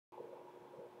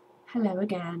Hello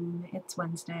again. It's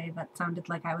Wednesday. That sounded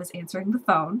like I was answering the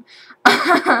phone.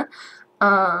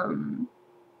 um,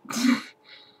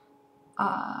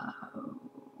 uh,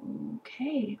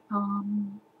 okay.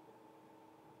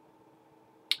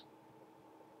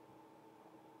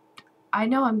 I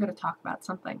know I'm going to talk about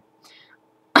something.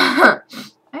 I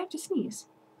have to sneeze.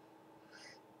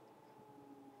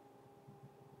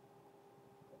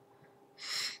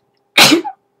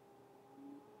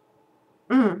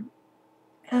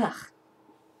 Ugh.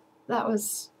 That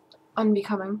was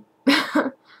unbecoming.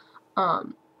 I'm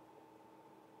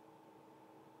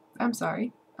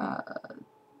sorry.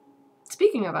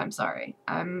 Speaking of I'm sorry,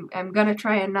 I'm gonna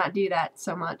try and not do that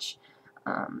so much.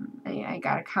 I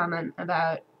got a comment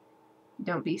about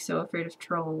don't be so afraid of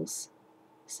trolls,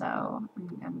 so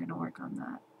I'm gonna work on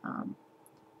that.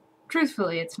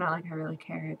 Truthfully, it's not like I really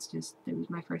care. It's just it was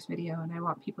my first video, and I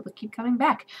want people to keep coming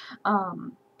back.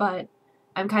 But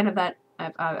I'm kind of that.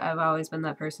 I've always been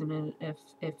that person. And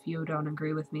if you don't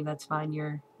agree with me, that's fine.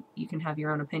 You can have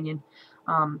your own opinion.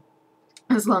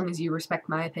 As long as you respect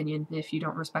my opinion. If you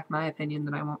don't respect my opinion,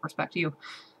 then I won't respect you.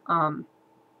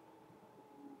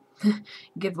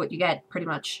 Give what you get, pretty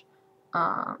much,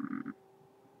 and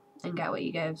get what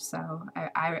you give. So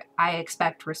I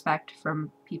expect respect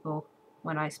from people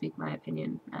when I speak my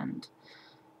opinion,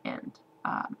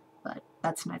 but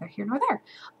that's neither here nor there.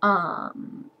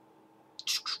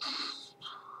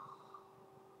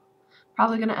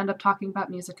 Probably gonna end up talking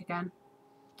about music again.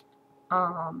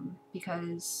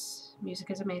 Because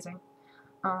music is amazing.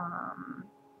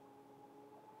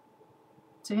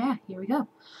 So yeah, here we go.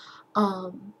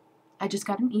 I just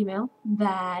got an email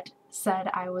that said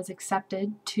I was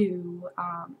accepted to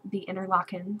the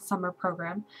Interlochen summer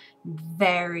program.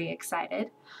 Very excited.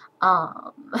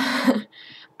 I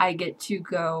get to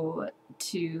go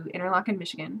to Interlochen,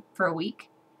 Michigan for a week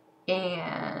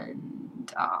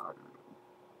and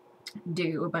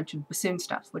do a bunch of bassoon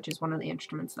stuff, which is one of the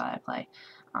instruments that I play.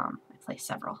 I play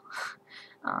several.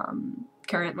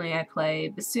 Currently I play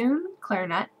bassoon,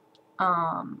 clarinet,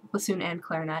 bassoon and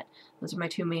clarinet. Those are my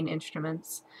two main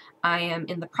instruments. I am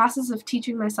in the process of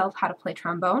teaching myself how to play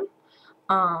trombone,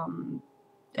 and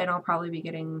I'll probably be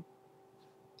getting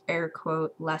air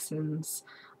quote lessons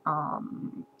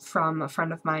from a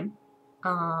friend of mine.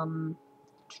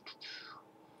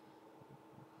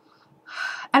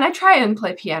 And I try and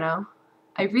play piano.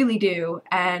 I really do,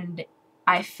 and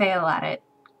I fail at it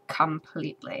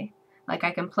completely. Like,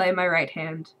 I can play my right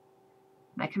hand,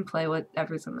 and I can play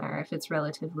whatever's in there if it's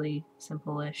relatively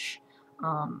simple-ish.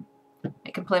 I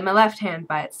can play my left hand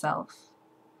by itself.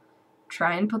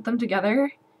 Try and put them together,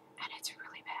 and it's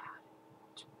really bad.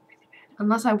 It's really bad.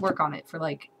 Unless I work on it for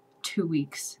like 2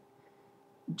 weeks,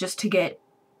 just to get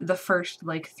the first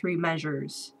like 3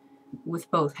 measures with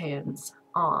both hands.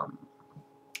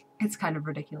 It's kind of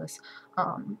ridiculous.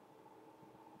 And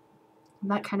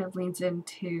that kind of leads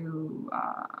into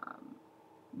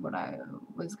what I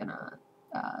was gonna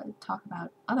talk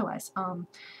about otherwise.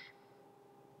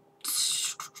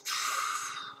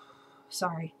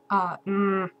 Sorry.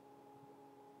 Did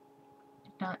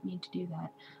not mean to do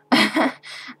that.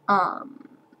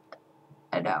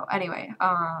 I know. Anyway,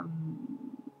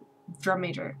 drum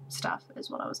major stuff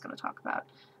is what I was gonna talk about.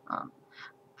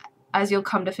 As you'll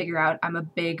come to figure out, I'm a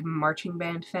big marching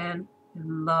band fan. I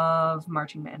love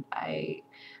marching band. I've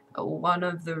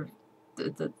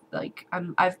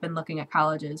been looking at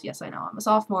colleges. Yes, I know I'm a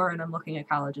sophomore and I'm looking at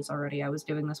colleges already. I was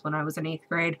doing this when I was in 8th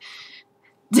grade.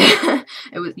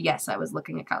 Yes, I was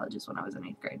looking at colleges when I was in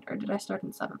 8th grade. Or did I start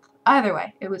in 7th? Either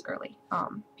way, it was early.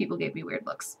 People gave me weird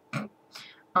looks.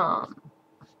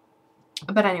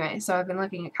 But anyway, so I've been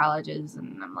looking at colleges,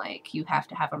 and I'm like, you have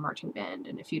to have a marching band,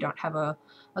 and if you don't have a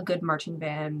good marching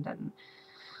band, then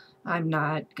I'm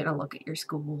not gonna look at your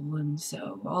school. And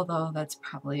so, although that's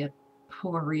probably a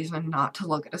poor reason not to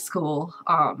look at a school,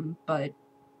 but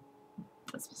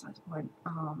that's besides the point.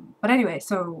 But anyway,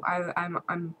 so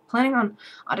I'm planning on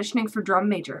auditioning for drum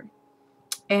major,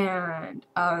 and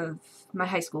of my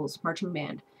high school's marching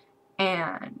band,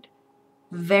 and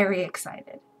very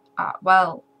excited.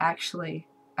 Well, actually,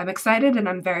 I'm excited and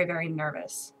I'm very, very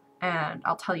nervous. And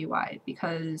I'll tell you why.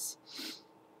 Because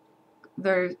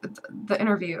there's the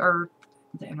interview.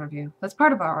 That's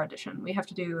part of our audition. We have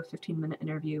to do a 15-minute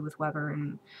interview with Weber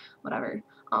and whatever.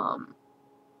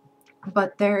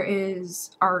 But there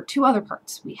are 2 other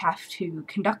parts. We have to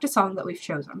conduct a song that we've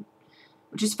chosen,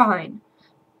 which is fine.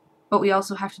 But we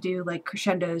also have to do like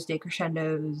crescendos,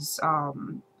 decrescendos,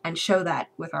 and show that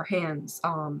with our hands.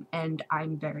 And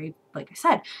I'm very, like I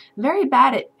said, very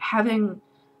bad at having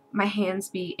my hands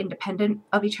be independent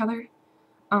of each other.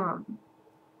 I'm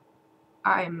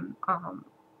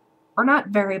or not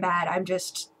very bad, I'm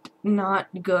just not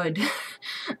good.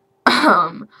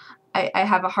 I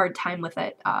have a hard time with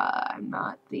it. I'm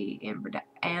not the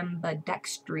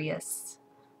ambidextrous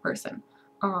person.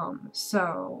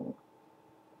 So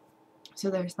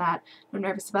there's that. I'm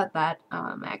nervous about that.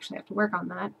 I actually have to work on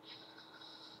that.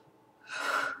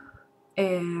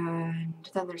 And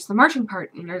then there's the marching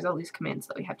part, and there's all these commands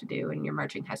that we have to do, and your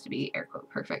marching has to be air quote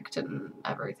perfect and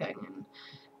everything,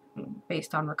 and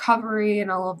based on recovery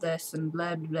and all of this, and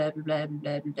blah blah blah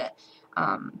blah blah blah.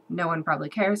 No one probably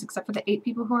cares except for the 8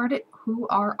 people who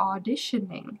are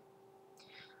auditioning.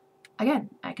 Again,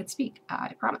 I can speak,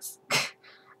 I promise.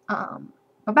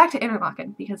 But back to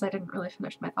Interlochen, because I didn't really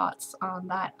finish my thoughts on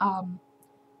that.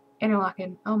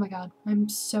 Interlochen, oh my god, I'm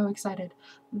so excited.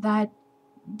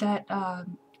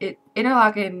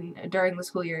 Interlochen during the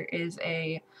school year is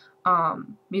a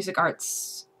music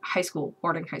arts high school,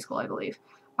 boarding high school, I believe.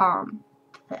 And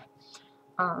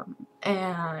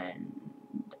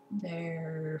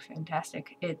they're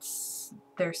fantastic.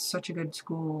 They're such a good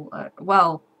school.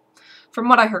 Well, from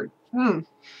what I heard,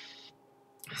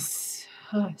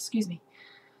 excuse me.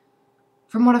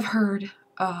 From what I've heard,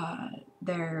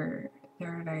 they're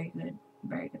a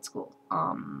very good school.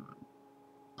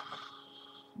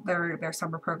 Their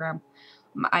summer program.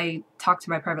 I talked to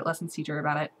my private lessons teacher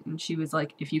about it, and she was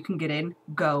like, "If you can get in,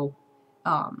 go,"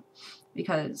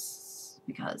 because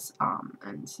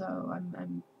and so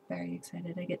I'm very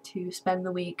excited. I get to spend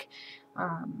the week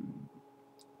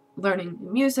learning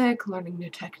new music, learning new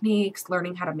techniques,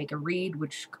 learning how to make a reed,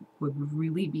 which would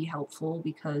really be helpful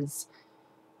because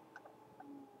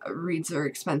reeds are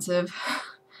expensive.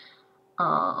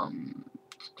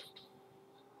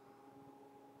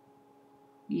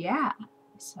 Yeah,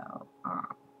 so I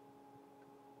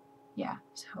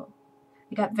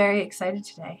got very excited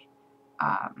today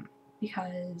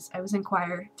because I was in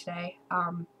choir today.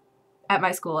 At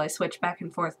my school, I switch back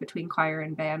and forth between choir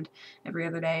and band every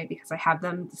other day because I have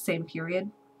them the same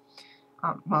period.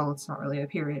 Well, it's not really a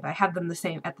period. I have them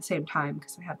at the same time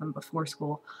because I have them before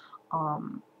school.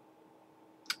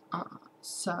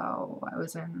 So I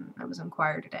was in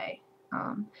choir today,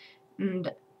 and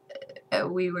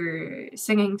we were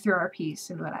singing through our piece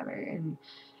and whatever, and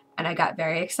I got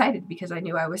very excited because I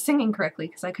knew I was singing correctly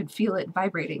because I could feel it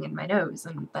vibrating in my nose,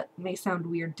 and that may sound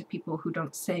weird to people who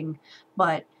don't sing,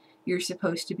 but you're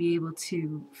supposed to be able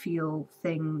to feel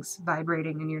things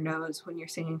vibrating in your nose when you're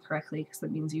singing correctly, because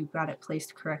that means you've got it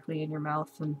placed correctly in your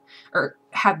mouth, or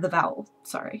have the vowel,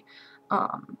 sorry,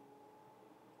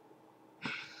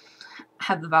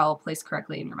 have the vowel placed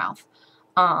correctly in your mouth.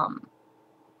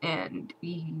 And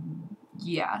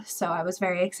yeah, so I was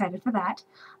very excited for that,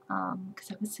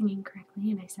 because I was singing correctly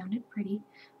and I sounded pretty.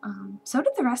 So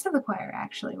did the rest of the choir,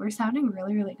 actually. We're sounding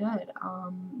really, really good.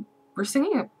 We're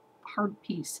singing a hard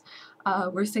piece.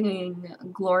 We're singing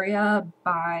Gloria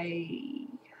by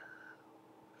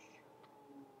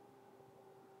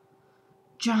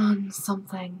John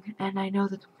something, and I know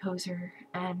the composer,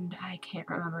 and I can't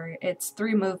remember. It's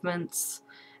 3 movements,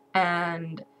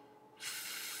 and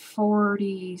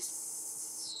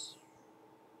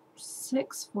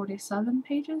 47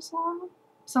 pages long,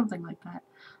 something like that.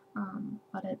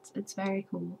 But it's very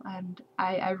cool, and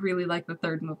I really like the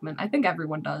 3rd movement. I think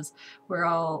everyone does. We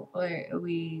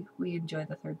enjoy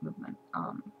the 3rd movement.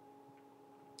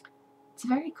 It's a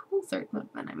very cool 3rd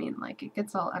movement. I mean, like, it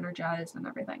gets all energized and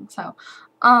everything. So,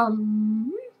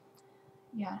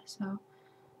 yeah. So,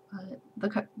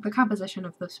 the composition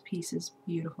of this piece is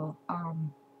beautiful.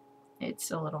 It's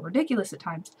a little ridiculous at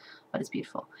times, but it's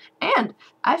beautiful. And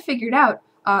I figured out,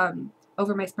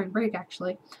 over my spring break,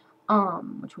 actually,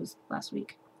 which was last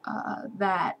week,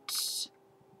 that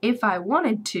if I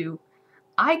wanted to,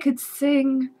 I could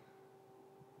sing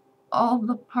all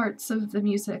the parts of the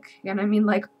music. And I mean,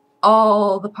 like,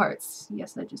 all the parts.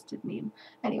 Yes, I just did meme.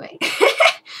 Anyway.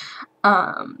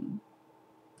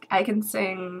 I can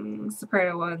sing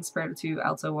soprano 1, soprano 2,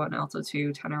 alto 1, alto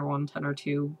 2, tenor 1, tenor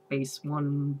 2, bass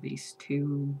 1, bass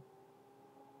 2.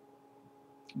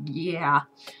 Yeah.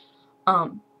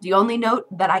 The only note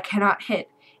that I cannot hit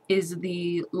is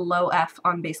the low F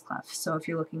on bass clef. So if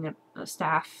you're looking at the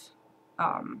staff,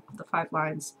 the 5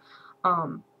 lines,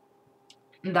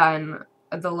 then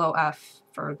the low F,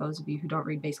 for those of you who don't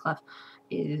read bass clef,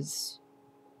 is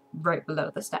right below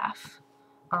the staff.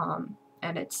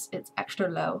 And it's extra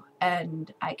low,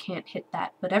 and I can't hit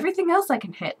that, but everything else I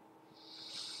can hit,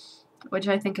 which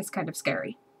I think is kind of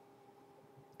scary.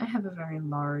 I have a very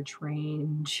large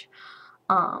range.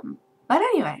 But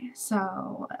anyway,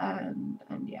 so, and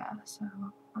yeah, so,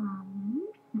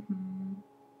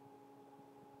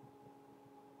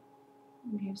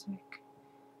 music,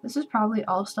 This is probably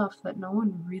all stuff that no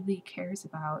one really cares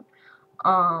about.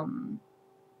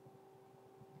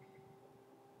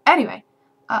 Anyway,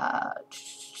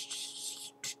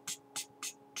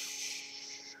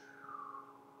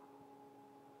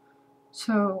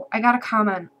 so I got a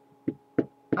comment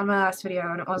on my last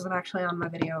video, and it wasn't actually on my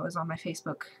video, it was on my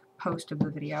Facebook post of the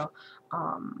video.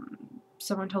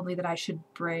 Someone told me that I should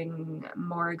bring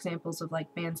more examples of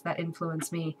like bands that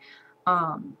influence me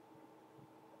up,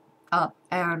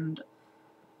 and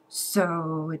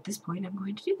so at this point I'm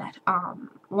going to do that.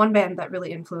 One band that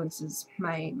really influences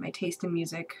my taste in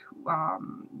music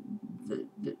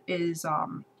is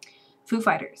Foo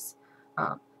Fighters.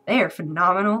 They are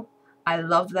phenomenal. I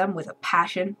love them with a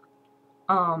passion.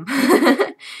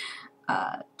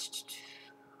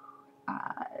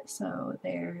 So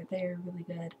they're really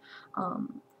good.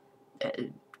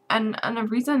 And a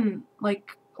reason,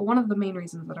 like, one of the main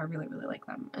reasons that I really like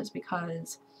them is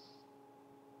because,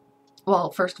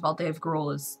 well, first of all, Dave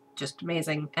Grohl is just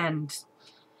amazing, and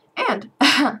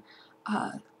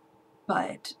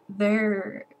but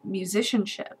their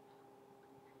musicianship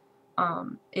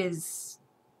is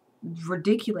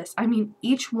ridiculous. I mean,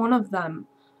 each one of them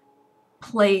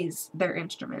plays their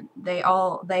instrument. They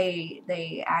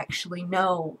actually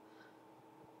know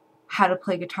how to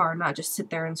play guitar, not just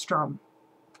sit there and strum.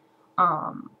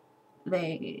 And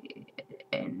their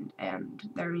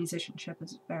musicianship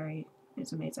is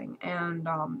amazing. And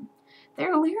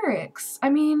their lyrics, I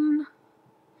mean,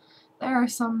 there are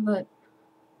some that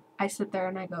I sit there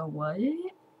and I go, what?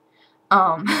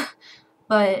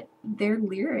 But their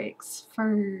lyrics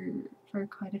for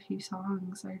quite a few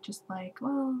songs are just like,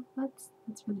 well, that's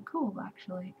really cool,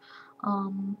 actually.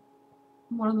 One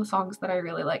of the songs that I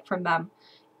really like from them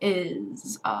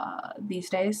is These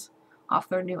Days, off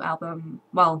their new album,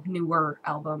 well, newer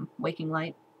album, Waking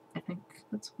Light, I think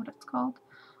that's what it's called.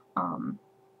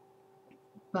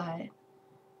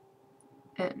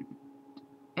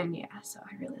 And yeah, so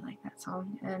I really like that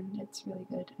song, and it's really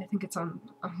good. I think it's on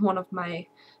one of my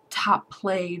top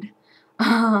played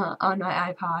on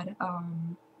my iPod.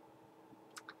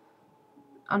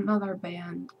 Another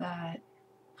band that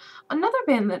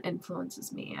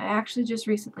influences me, I actually just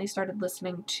recently started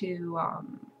listening to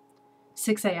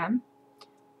 6am.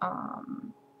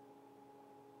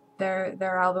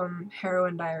 Their album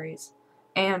Heroin Diaries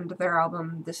and their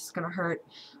album This Is Gonna Hurt.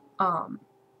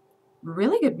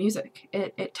 Really good music.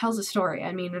 It tells a story.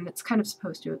 I mean, and it's kind of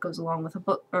supposed to. It goes along with a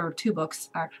book, or two books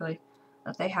actually,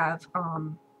 that they have,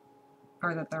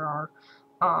 or that there are.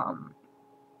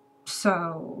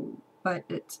 So, but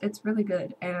it's really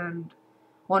good. And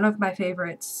one of my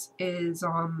favorites is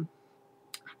on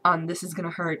This Is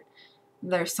Gonna Hurt,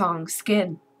 their song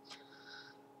Skin.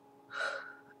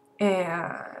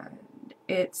 And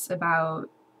it's about,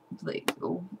 like,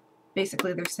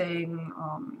 basically they're saying,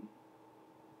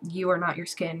 you are not your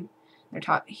skin.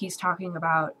 He's talking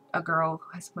about a girl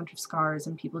who has a bunch of scars,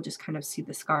 and people just kind of see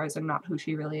the scars and not who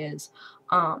she really is,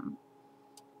 or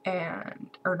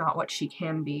not what she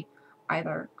can be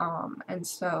either. And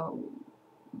so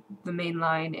the main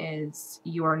line is,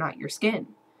 you are not your skin.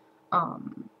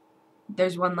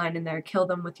 There's one line in there, kill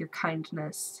them with your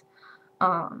kindness.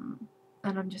 And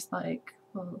I'm just like,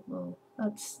 well,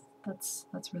 that's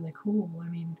really cool. I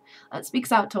mean, that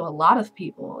speaks out to a lot of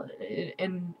people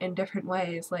in different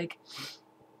ways. Like,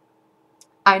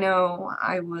 I know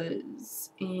I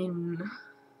was in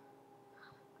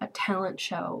a talent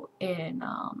show in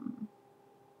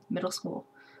middle school,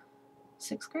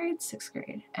 sixth grade,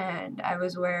 and I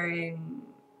was wearing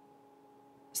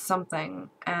something,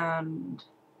 and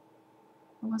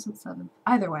it wasn't seventh.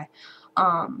 Either way,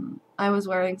 I was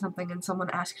wearing something, and someone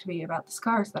asked me about the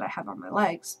scars that I have on my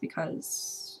legs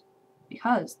because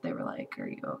they were like, "Are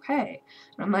you okay?"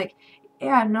 And I'm like,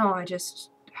 "Yeah, no, I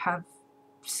just have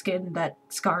skin that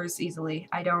scars easily.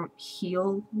 I don't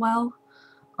heal well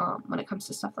when it comes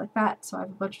to stuff like that, so I have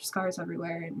a bunch of scars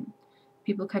everywhere." And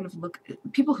people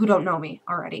who don't know me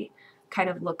already kind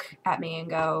of look at me and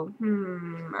go,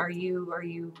 are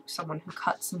you someone who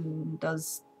cuts and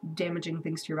does damaging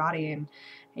things to your body? And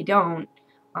I don't.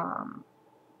 I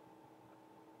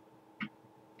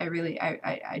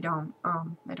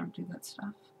don't do that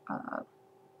stuff.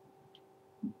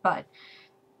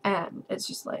 And it's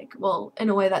just like, well, in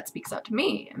a way that speaks out to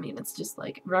me. I mean, it's just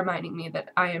like reminding me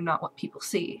that I am not what people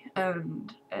see,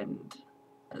 and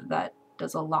that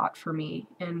does a lot for me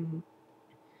in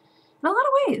a lot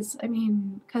of ways. I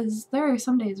mean, because there are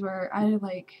some days where I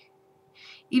like,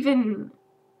 even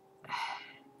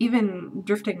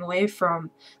drifting away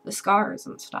from the scars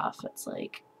and stuff, it's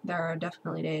like, there are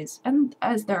definitely days, and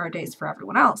as there are days for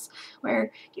everyone else,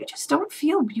 where you just don't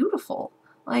feel beautiful.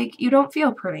 like, you don't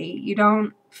feel pretty. You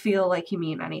don't feel like you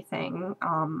mean anything.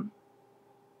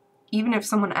 Even if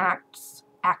someone acts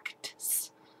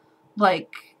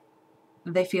like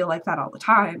they feel like that all the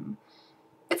time,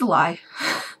 it's a lie.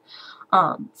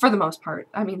 For the most part.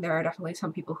 I mean, there are definitely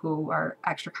some people who are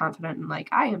extra confident and like,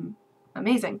 I am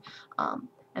amazing.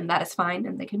 And that is fine,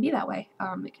 and they can be that way.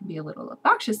 It can be a little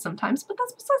obnoxious sometimes, but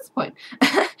that's besides the point.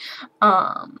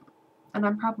 And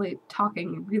I'm probably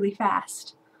talking really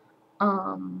fast.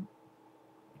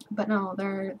 But no,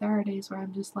 there are days where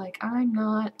I'm just like, I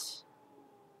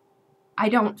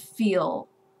don't feel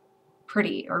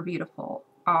pretty or beautiful,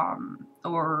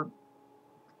 or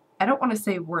I don't want to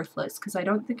say worthless, because I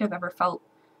don't think I've ever felt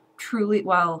truly,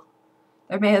 well,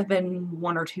 there may have been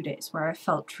 1 or 2 days where I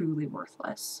felt truly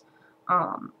worthless.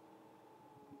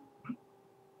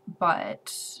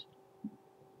 But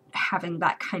having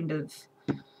that kind of,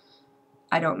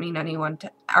 I don't mean anyone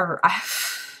to, or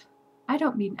I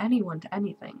don't mean anyone to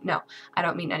anything. No, I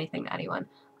don't mean anything to anyone.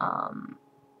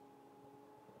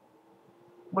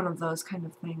 One of those kind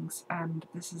of things, and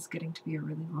this is getting to be a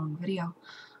really long video.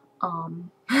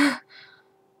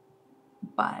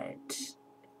 But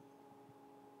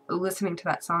listening to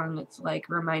that song, it's like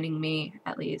reminding me,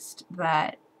 at least,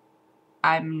 that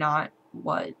I'm not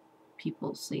what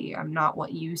people see. I'm not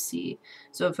what you see.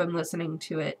 So if I'm listening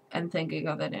to it and thinking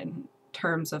of it in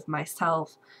terms of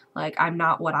myself, like, I'm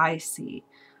not what I see.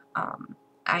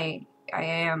 I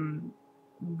am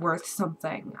worth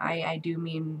something. I do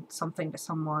mean something to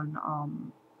someone.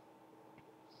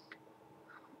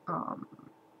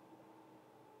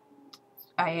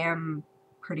 I am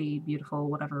pretty, beautiful,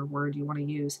 whatever word you want to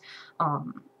use.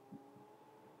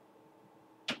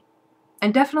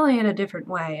 And definitely in a different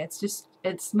way. It's just,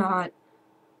 it's not,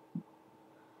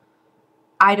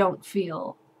 I don't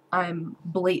feel I'm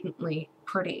blatantly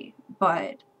pretty,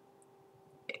 but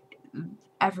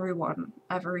everyone,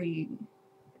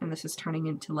 and this is turning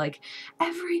into like,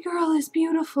 every girl is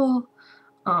beautiful.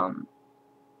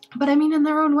 But I mean, in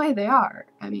their own way, they are.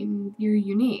 I mean, you're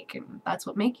unique, and that's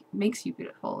what makes you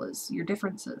beautiful, is your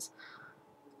differences.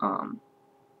 And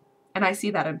I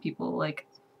see that in people. Like,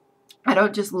 I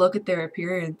don't just look at their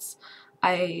appearance.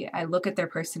 I look at their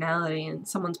personality, and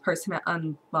someone's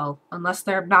well, unless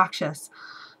they're obnoxious,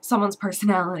 someone's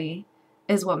personality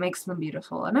is what makes them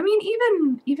beautiful. And I mean,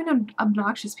 even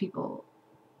obnoxious people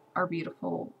are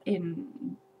beautiful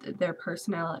in their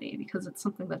personality, because it's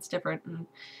something that's different, and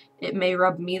it may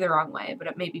rub me the wrong way, but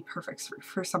it may be perfect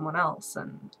for someone else.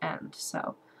 And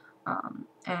so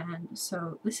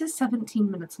this is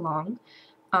 17 minutes long.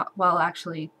 Well,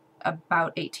 actually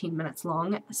about 18 minutes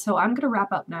long. So I'm gonna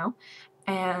wrap up now,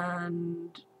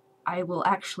 and I will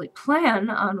actually plan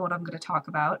on what I'm gonna talk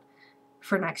about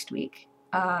for next week.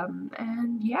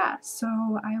 And yeah,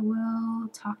 so I will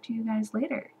talk to you guys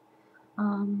later.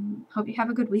 Hope you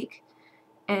have a good week,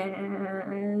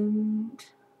 and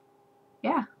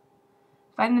yeah,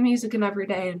 find the music in every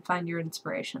day and find your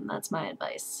inspiration. That's my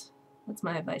advice. That's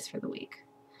my advice for the week.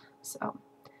 So,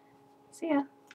 see ya.